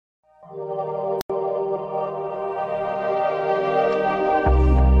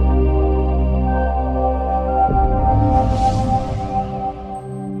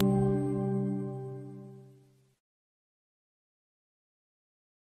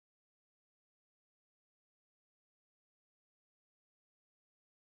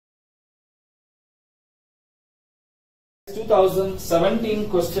2017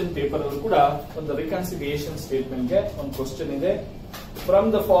 question paper ಅಲ್ಲಿ ಕೂಡ ಒಂದು ರಿಕನ್ಸಿಲಿಯೇಷನ್ ಸ್ಟೇಟ್ಮೆಂಟ್ ಗೆ ಒಂದು ಕ್ವಶನ್ ಇದೆ. From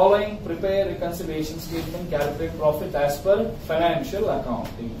the following prepare reconciliation statement, calculate profit as per financial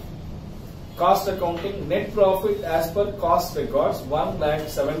accounting. Cost accounting, net profit as per cost records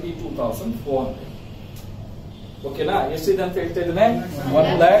 1,72,400. ಓಕೆನಾ? ಎಷ್ಟಿದೆ ಅಂತ ಹೇಳ್ತಾ ಇದ್ದೇನೆ?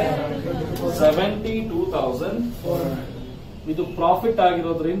 1,72,400. ಇದು ಪ್ರಾಫಿಟ್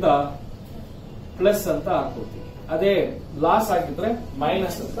ಆಗಿರೋದ್ರಿಂದ ಪ್ಲಸ್ ಅಂತ ಹಾಕೊಡ್ತೀವಿ. ಅದೇ ಲಾಸ್ ಆಗಿದ್ರೆ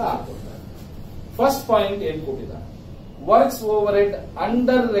ಮೈನಸ್ ಅಂತ ಹಾಕೊಡ್ತಾರೆ. ಫಸ್ಟ್ ಪಾಯಿಂಟ್ ಏನ್ ಕೊಟ್ಟಿದ್ದಾರೆ? Works over head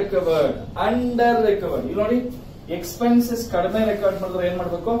under recovered. ಇಲ್ಲಿ ನೋಡಿ, ಎಕ್ಸ್ಪೆನ್ಸಸ್ ಕಡಿಮೆ ರೆಕಾರ್ಡ್ ಮಾಡಿದ್ರೆ ಏನ್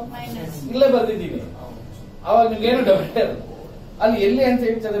ಮಾಡ್ಬೇಕು? ಇಲ್ಲೇ ಬರ್ದಿದ್ದೀನಿ. ಅವಾಗ ನಿಮ್ಗೆ ಏನು ಡೌಟ್ ಇರಲ್ಲ. ಅಲ್ಲಿ ಎಲ್ಲಿ ಅಂತ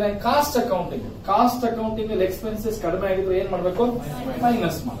ಹೇಳ್ತಾ ಇದ್ದೇನೆ? Cost accounting. ಕಾಸ್ಟ್ ಅಕೌಂಟಿಂಗ್ ಅಲ್ಲಿ ಎಕ್ಸ್ಪೆನ್ಸಸ್ ಕಡಿಮೆ ಆಗಿದ್ರೆ ಏನ್ ಮಾಡ್ಬೇಕು?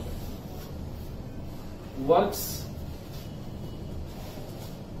 ಮೈನಸ್ ಮಾಡಬೇಕು. Works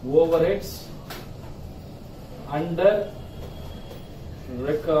over heads under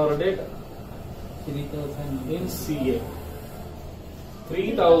recorded in CA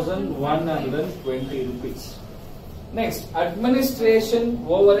 3,120 rupees. Next, administration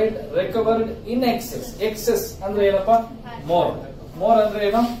overhead recovered in excess. Excess ಅಂದ್ರೆ ಏನಪ್ಪ? more. more ಅಂದ್ರೆ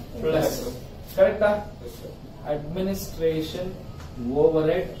ಏನು? plus. ಕರೆಕ್ಟಾ? administration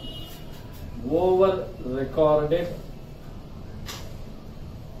overhead over recorded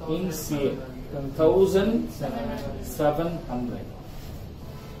in CA 1,700.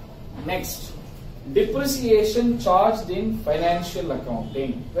 Next, depreciation charged in financial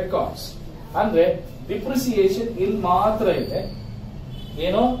accounting records. ಅಂದ್ರೆ depreciation ಇಲ್ಲಿ ಮಾತ್ರ ಇದೆ.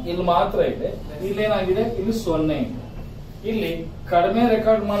 ಏನೋ ಇಲ್ಲಿ ಮಾತ್ರ ಇದೆ. ಇಲ್ಲೇನಾಗಿದೆ? ಇಲ್ಲಿ 0 ಇದೆ. ಇಲ್ಲಿ ಕಡಿಮೆ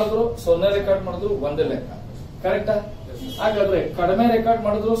ರೆಕಾರ್ಡ್ ಮಾಡಿದ್ರು 0 ರೆಕಾರ್ಡ್ ಮಾಡಿದ್ರು ಒಂದೇ ಲೆಕ್ಕ. ಕರೆಕ್ಟಾ? ಹಾಗಾದ್ರೆ ಕಡಿಮೆ ರೆಕಾರ್ಡ್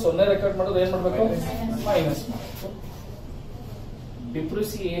ಮಾಡಿದ್ರು 0 ರೆಕಾರ್ಡ್ ಮಾಡಿದ್ರು ಏನ್ ಮಾಡ್ಬೇಕು? ಮೈನಸ್ ಮಾಡಬೇಕು.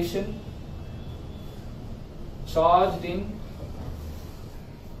 Depreciation charged in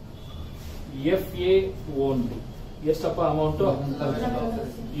FA only. ಎಷ್ಟಪ್ಪ ಅಮೌಂಟ್?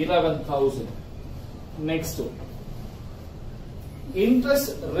 11,000. Next,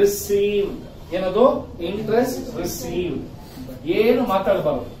 interest received. ಏನದು? Interest received. ಏನು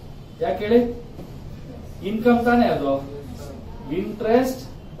ಮಾತಾಡಬಾರದು. ಯಾಕೆ ಹೇಳಿ? ಇನ್ಕಮ್ ತಾನೇ ಅದು. Interest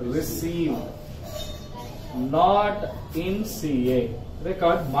received not in CA.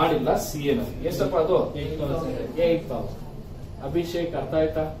 Record ಮಾಡಿಲ್ಲ CA ನಲ್ಲಿ. ಎಷ್ಟಪ್ಪ ಅದು? 8,000. ಅಭಿಷೇಕ್, ಅರ್ಥ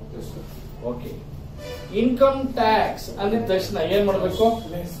ಆಯ್ತಾ? ಓಕೆ. ಇನ್ಕಮ್ ಟ್ಯಾಕ್ಸ್ ಅಂದಿದ ತಕ್ಷಣ ಏನ್ ಮಾಡ್ಬೇಕು?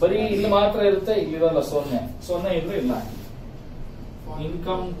 ಬರೀ ಇಲ್ಲಿ ಮಾತ್ರ ಇರುತ್ತೆ, ಇಲ್ಲಿರಲ್ಲ. 0 ಇದ್ರೆ ಇಲ್ಲ.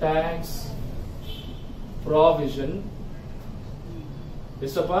 ಇನ್ಕಮ್ ಟ್ಯಾಕ್ಸ್ ಪ್ರಾವಿಷನ್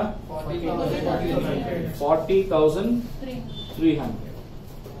ಎಷ್ಟಪ್ಪ? 40,300.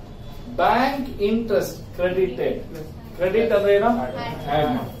 Bank interest credited. ಕ್ರೆಡಿಟ್ ಅಂದ್ರೆ ಏನು?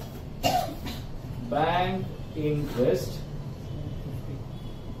 ಬ್ಯಾಂಕ್ ಇಂಟ್ರೆಸ್ಟ್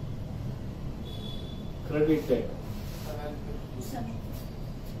ಕ್ರೆಡಿಟೆಡ್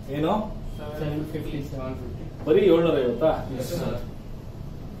ಏನು? 750. ಬರೀ 750.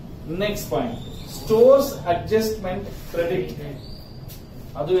 Next point, stores adjustment credit.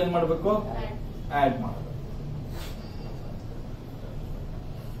 ಅದು ಏನ್ ಮಾಡಬೇಕು? ಆಡ್ ಮಾಡಬೇಕು.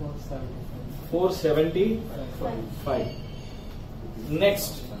 475.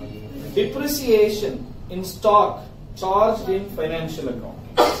 Next, depreciation in stock charged in financial accounting.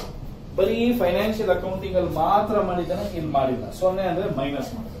 ಬರೀ ಫೈನಾನ್ಷಿಯಲ್ ಅಕೌಂಟಿಂಗ್ ಅಲ್ಲಿ ಮಾತ್ರ ಮಾಡಿದ್ದಾನೆ, ಇಲ್ಲಿ ಮಾಡಿಲ್ಲ. 0 ಅಂದ್ರೆ ಮೈನಸ್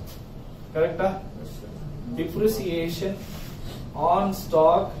ಮಾಡಬೇಕು. ಕರೆಕ್ಟಾ? Depreciation on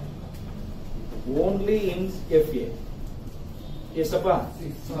stock only in FA ಎಷ್ಟಪ್ಪ?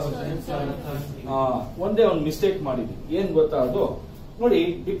 ಒಂದೇ ಒಂದು ಮಿಸ್ಟೇಕ್ ಮಾಡಿದ್ವಿ. ಏನ್ ಗೊತ್ತಾ ಅದು? ನೋಡಿ,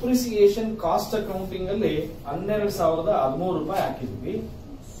 ಡಿಪ್ರಿಸಿಯೇಷನ್ ಕಾಸ್ಟ್ ಅಕೌಂಟಿಂಗ್ ಅಲ್ಲಿ 12,013 ರೂಪಾಯಿ ಹಾಕಿದ್ವಿ.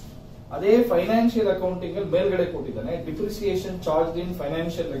 ಅದೇ ಫೈನಾನ್ಷಿಯಲ್ ಅಕೌಂಟಿಂಗ್ ಅಲ್ಲಿ ಮೇಲ್ಗಡೆ ಕೊಟ್ಟಿದ್ದಾನೆ depreciation charge in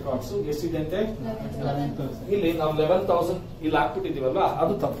financial records ಎಷ್ಟಿದೆ ಅಂತೆ? ಇಲ್ಲಿ ನಾವು 11,000 ಇಲ್ಲಿ ಹಾಕ್ಬಿಟ್ಟಿದೀವಲ್ಲ,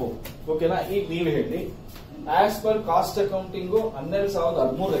 ಅದು ತಪ್ಪು. ಓಕೆನಾ? ಈಗ ನೀವು ಹೇಳಿ, as per cost accounting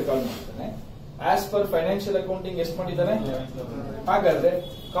 12,013 record ಮಾಡಿದ್ದಾನೆ. ಆಸ್ ಪರ್ ಫೈನಾನ್ಷಿಯಲ್ ಅಕೌಂಟಿಂಗ್ ಎಷ್ಟು ಮಾಡಿದ್ದಾನೆ? ಹಾಗಾದ್ರೆ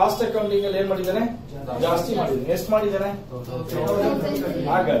ಕಾಸ್ಟ್ ಅಕೌಂಟಿಂಗ್ ಅಲ್ಲಿ ಏನ್ ಮಾಡಿದ್ದಾನೆ? ಜಾಸ್ತಿ ಮಾಡಿದ್ದಾನೆ. ಎಷ್ಟು ಮಾಡಿದ್ದಾನೆ?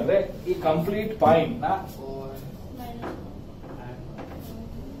 ಹಾಗಾದ್ರೆ ಈ ಕಂಪ್ಲೀಟ್ ಪಾಯಿಂಟ್ ನ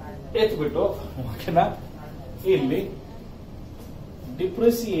ಎತ್ಬಿಟ್ಟು, ಓಕೆನಾ, ಇಲ್ಲಿ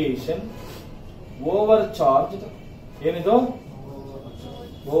ಡಿಪ್ರಿಸಿಯೇಷನ್ ಓವರ್ ಚಾರ್ಜ್ ಏನಿದು?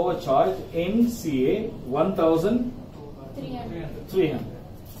 Over charge in CA 1,300.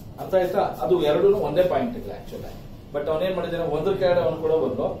 ಅರ್ಥ ಆಯ್ತಾ? ಅದು ಎರಡೂ ಒಂದೇ ಪಾಯಿಂಟ್ ಇಲ್ಲ ಆಕ್ಚುಲಿ. ಬಟ್ ಅವನೇನ್ ಮಾಡಿದ್ದಾನೆ? ಒಂದ್ರ ಕೆಳಗಡೆ ಅವನು ಕೂಡ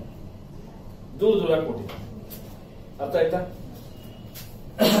ಒಂದು ದೂರ ದೂರ ಕೊಟ್ಟಿದ್ದಾನೆ. ಅರ್ಥ ಆಯ್ತಾ?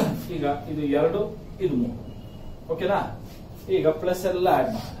 ಈಗ ಇದು 2, ಇದು 3. ಓಕೆನಾ? ಈಗ ಪ್ಲಸ್ ಎಲ್ಲ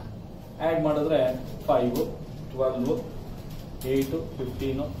ಆಡ್ ಮಾಡೋಣ. ಆಡ್ ಮಾಡಿದ್ರೆ 5, 12, 8,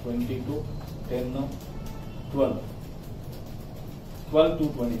 15, 22, 10, 12. 12 to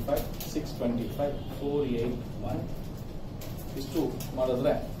 25, 6, 25, 4, 8, 1. ಇಷ್ಟು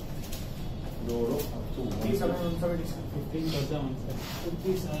ಮಾಡಿದ್ರೆ ಲೋಡು 50 sir, 15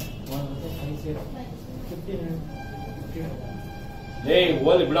 ಏಯ್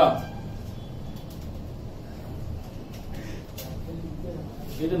ಓಲಿ ಬಿಡ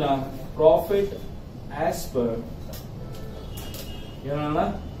ಇದನ್ನ ಪ್ರಾಫಿಟ್ ಆಸ್ ಪರ್ ಏನಣ್ಣ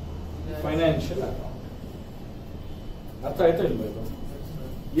ಫೈನಾನ್ಷಿಯಲ್ ಅಕೌಂಟ್. ಅರ್ಥ ಆಯ್ತಾ ಇಲ್ಬೇಕು?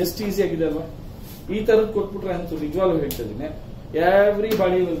 ಎಷ್ಟು ಈಸಿ ಆಗಿದೆ ಅಲ್ವಾ? ಈ ತರದ್ ಕೊಟ್ಬಿಟ್ರೆ ಅಂತೂ ನಿಜವಾಗ್ಲೂ ಹೇಳ್ತಾ ಇದೀನಿ,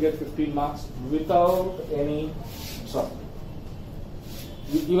 everybody will get 15 marks without any sorry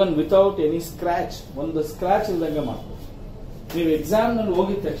even without any scratch. ಒಂದು ಸ್ಕ್ರಾಚ್ ಇಲ್ದಂಗೆ ಮಾಡ್ಬೋದು. ನೀವು ಎಕ್ಸಾಮ್ ನಲ್ಲಿ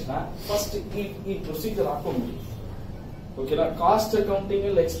ಹೋಗಿದ ತಕ್ಷಣ ಫಸ್ಟ್ ಈ ಪ್ರೊಸೀಜರ್ ಹಾಕೊಂಡ್ಬಿಡಿ. ಓಕೆನಾ? ಕಾಸ್ಟ್ ಅಕೌಂಟಿಂಗ್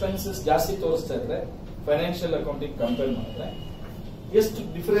ಅಲ್ಲಿ ಎಕ್ಸ್ಪೆನ್ಸಸ್ ಜಾಸ್ತಿ ತೋರಿಸ್ತಾ ಇದ್ರೆ ಫೈನಾನ್ಷಿಯಲ್ ಅಕೌಂಟಿಂಗ್ ಕಂಪೇರ್ ಮಾಡಿದ್ರೆ ಎಷ್ಟು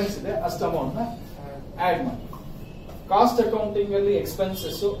ಡಿಫರೆನ್ಸ್ ಇದೆ ಅಷ್ಟು ಅಮೌಂಟ್ ನ ಆಡ್ ಮಾಡಿ. ಕಾಸ್ಟ್ ಅಕೌಂಟಿಂಗ್ ಅಲ್ಲಿ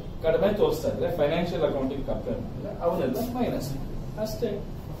ಎಕ್ಸ್ಪೆನ್ಸಸ್ ಕಡಿಮೆ ತೋರಿಸ್ತಾ ಇದ್ರೆ ಫೈನಾನ್ಷಿಯಲ್ ಅಕೌಂಟಿಂಗ್ ಕಂಪೇರ್ ಮಾಡಿದ್ರೆ ಅವನ್ನೆಲ್ಲ ಮೈನಸ್ ಅಷ್ಟೇ.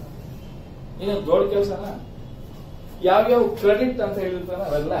 ಇನ್ನು ದೊಡ್ಡ ಕೆಲಸನ ಯಾವ್ಯಾವ ಕ್ರೆಡಿಟ್ ಅಂತ ಹೇಳಿರ್ತಾನೆ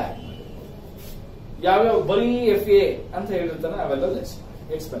ಅವೆಲ್ಲ ಆಡ್ ಮಾಡಿ, ಯಾವ್ಯಾವ ಬರೀ FA ಅಂತ ಹೇಳಿರ್ತಾನೆ ಅವೆಲ್ಲ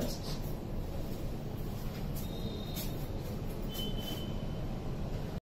ಎಕ್ಸ್ಪೆನ್ಸಸ್.